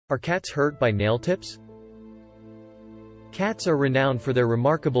Are cats hurt by nail tips? Cats are renowned for their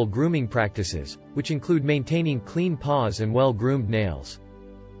remarkable grooming practices, which include maintaining clean paws and well-groomed nails.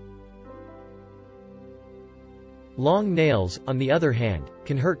 Long nails, on the other hand,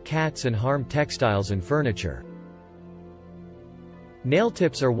 can hurt cats and harm textiles and furniture. Nail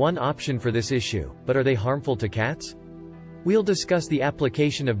tips are one option for this issue, but are they harmful to cats? We'll discuss the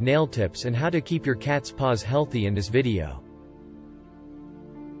application of nail tips and how to keep your cat's paws healthy in this video.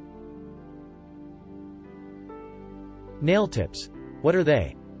 Nail tips. What are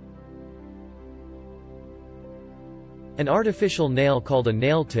they? An artificial nail called a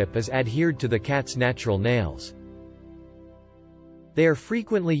nail tip is adhered to the cat's natural nails. They are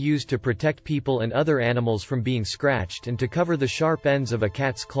frequently used to protect people and other animals from being scratched and to cover the sharp ends of a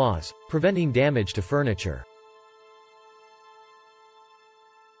cat's claws, preventing damage to furniture.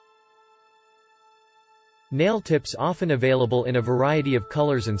 Nail tips often available in a variety of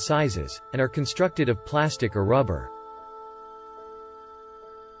colors and sizes, and are constructed of plastic or rubber.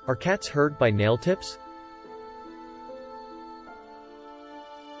 Are cats hurt by nail tips?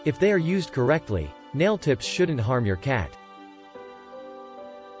 If they are used correctly, nail tips shouldn't harm your cat.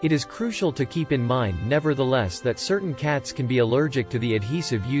 It is crucial to keep in mind nevertheless that certain cats can be allergic to the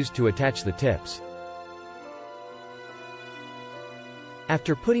adhesive used to attach the tips.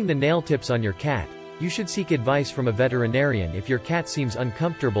 After putting the nail tips on your cat, you should seek advice from a veterinarian if your cat seems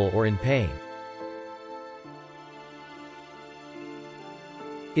uncomfortable or in pain.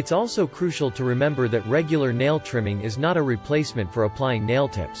 It's also crucial to remember that regular nail trimming is not a replacement for applying nail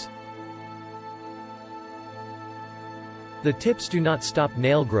tips. The tips do not stop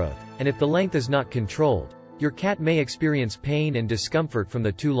nail growth, and if the length is not controlled, your cat may experience pain and discomfort from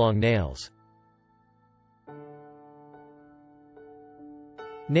the too long nails.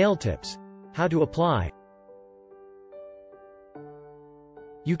 Nail tips. How to apply.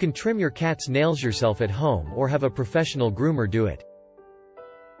 You can trim your cat's nails yourself at home or have a professional groomer do it.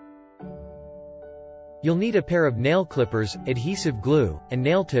 You'll need a pair of nail clippers, adhesive glue, and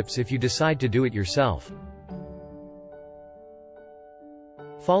nail tips if you decide to do it yourself.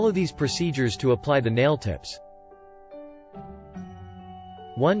 Follow these procedures to apply the nail tips.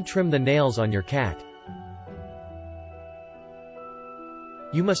 1. Trim the nails on your cat.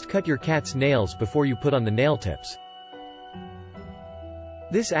 You must cut your cat's nails before you put on the nail tips.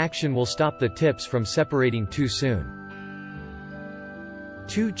 This action will stop the tips from separating too soon.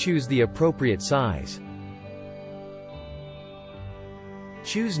 2. Choose the appropriate size.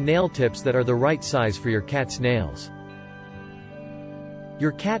 Choose nail tips that are the right size for your cat's nails.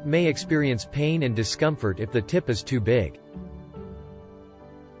 Your cat may experience pain and discomfort if the tip is too big.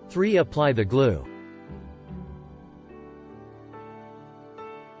 3. Apply the glue.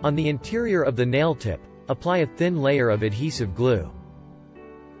 On the interior of the nail tip, apply a thin layer of adhesive glue.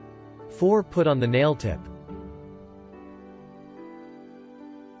 4. Put on the nail tip.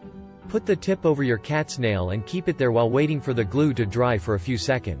 Put the tip over your cat's nail and keep it there while waiting for the glue to dry for a few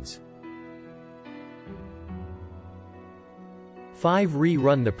seconds. 5.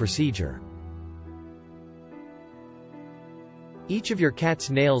 Rerun the procedure. Each of your cat's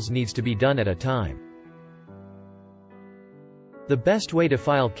nails needs to be done at a time. The best way to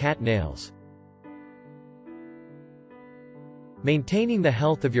file cat nails. Maintaining the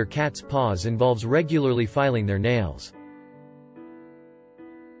health of your cat's paws involves regularly filing their nails.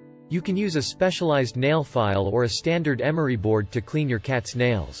 You can use a specialized nail file or a standard emery board to clean your cat's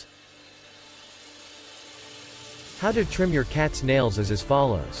nails. How to trim your cat's nails is as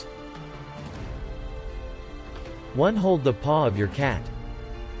follows. 1. Hold the paw of your cat.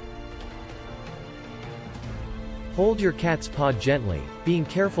 Hold your cat's paw gently, being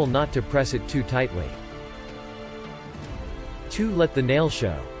careful not to press it too tightly. 2. Let the nail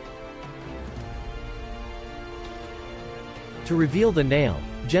show. To reveal the nail,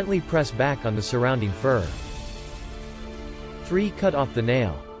 gently press back on the surrounding fur. 3. Cut off the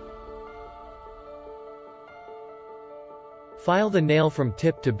nail. File the nail from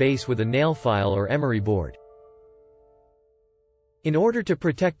tip to base with a nail file or emery board. In order to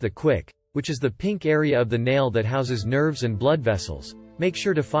protect the quick, which is the pink area of the nail that houses nerves and blood vessels, make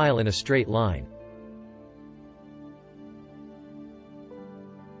sure to file in a straight line.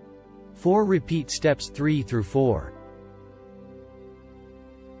 4. Repeat steps 3 through 4.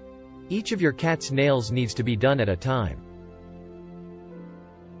 Each of your cat's nails needs to be done at a time.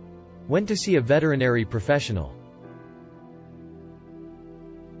 When to see a veterinary professional.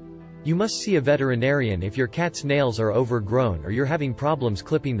 You must see a veterinarian if your cat's nails are overgrown or you're having problems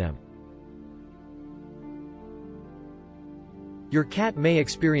clipping them. Your cat may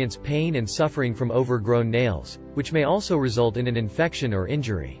experience pain and suffering from overgrown nails, which may also result in an infection or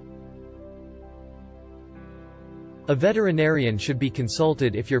injury. A veterinarian should be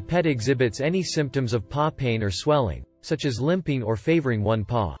consulted if your pet exhibits any symptoms of paw pain or swelling, such as limping or favoring one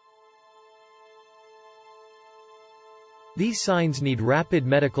paw. These signs need rapid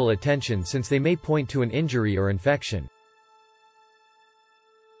medical attention since they may point to an injury or infection.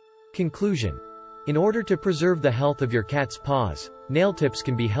 Conclusion. In order to preserve the health of your cat's paws, nail tips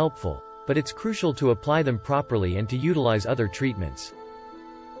can be helpful, but it's crucial to apply them properly and to utilize other treatments.